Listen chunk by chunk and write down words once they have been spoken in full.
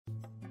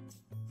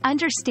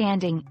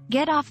Understanding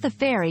Get Off the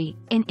Ferry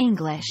in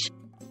English.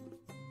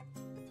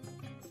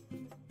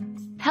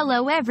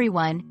 Hello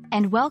everyone,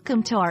 and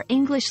welcome to our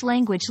English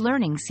language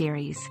learning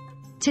series.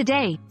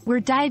 Today, we're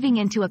diving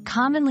into a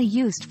commonly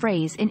used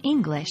phrase in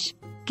English,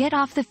 get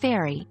off the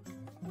ferry.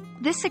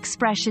 This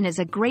expression is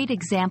a great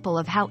example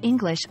of how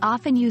English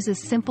often uses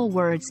simple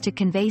words to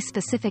convey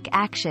specific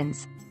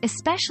actions,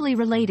 especially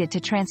related to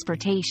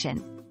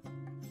transportation.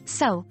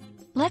 So,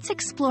 let's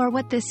explore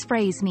what this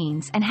phrase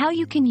means and how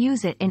you can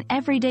use it in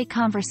everyday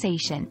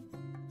conversation.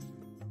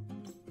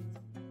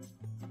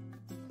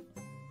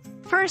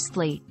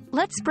 Firstly,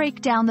 let's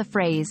break down the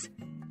phrase,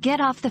 get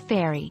off the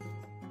ferry.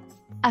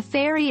 A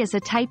ferry is a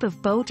type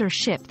of boat or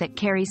ship that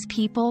carries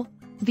people,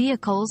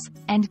 vehicles,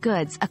 and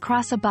goods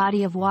across a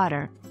body of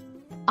water,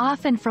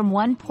 often from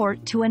one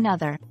port to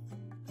another.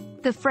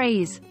 The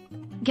phrase,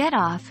 get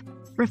off,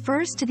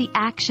 refers to the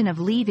action of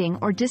leaving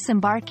or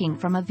disembarking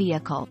from a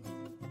vehicle.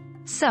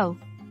 So,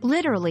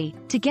 literally,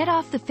 to get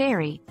off the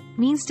ferry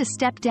means to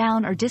step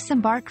down or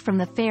disembark from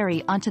the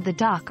ferry onto the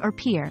dock or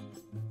pier.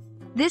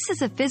 This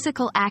is a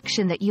physical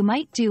action that you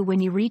might do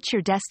when you reach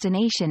your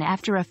destination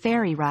after a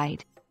ferry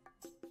ride.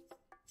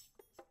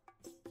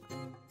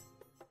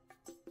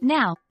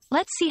 Now,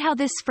 let's see how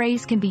this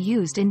phrase can be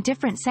used in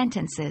different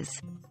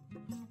sentences.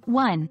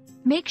 1.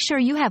 Make sure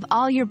you have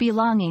all your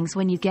belongings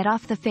when you get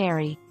off the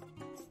ferry.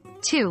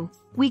 2.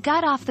 We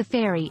got off the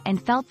ferry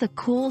and felt the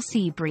cool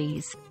sea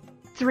breeze.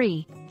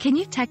 3. Can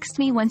you text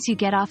me once you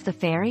get off the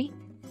ferry?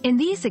 In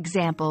these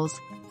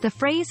examples, the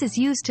phrase is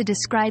used to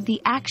describe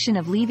the action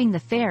of leaving the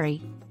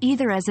ferry,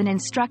 either as an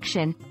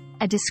instruction,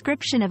 a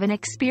description of an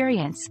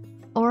experience,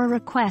 or a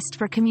request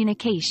for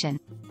communication.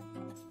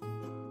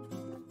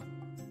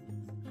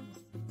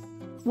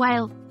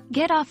 While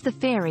get off the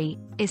ferry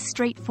is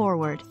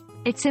straightforward,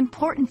 it's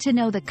important to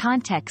know the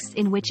context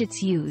in which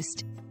it's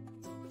used.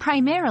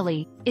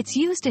 Primarily, it's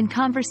used in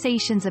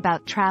conversations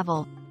about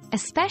travel,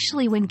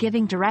 especially when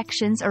giving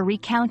directions or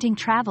recounting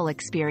travel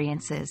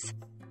experiences.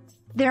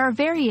 There are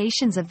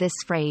variations of this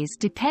phrase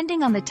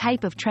depending on the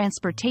type of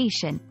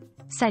transportation,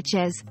 such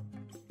as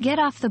get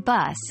off the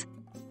bus,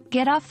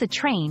 get off the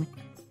train,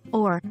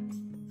 or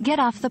get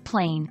off the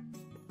plane.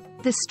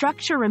 The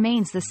structure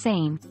remains the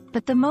same,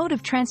 but the mode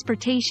of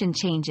transportation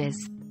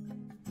changes.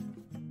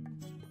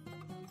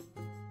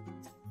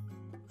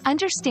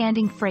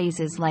 Understanding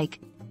phrases like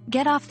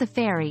get off the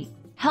ferry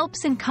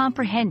helps in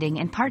comprehending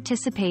and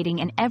participating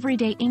in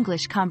everyday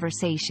English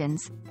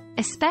conversations,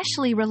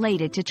 especially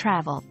related to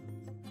travel.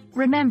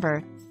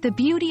 Remember, the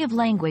beauty of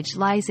language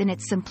lies in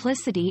its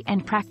simplicity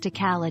and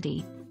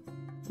practicality.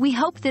 We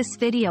hope this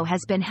video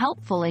has been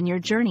helpful in your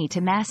journey to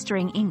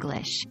mastering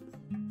English.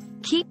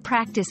 Keep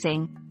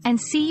practicing,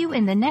 and see you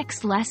in the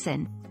next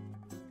lesson.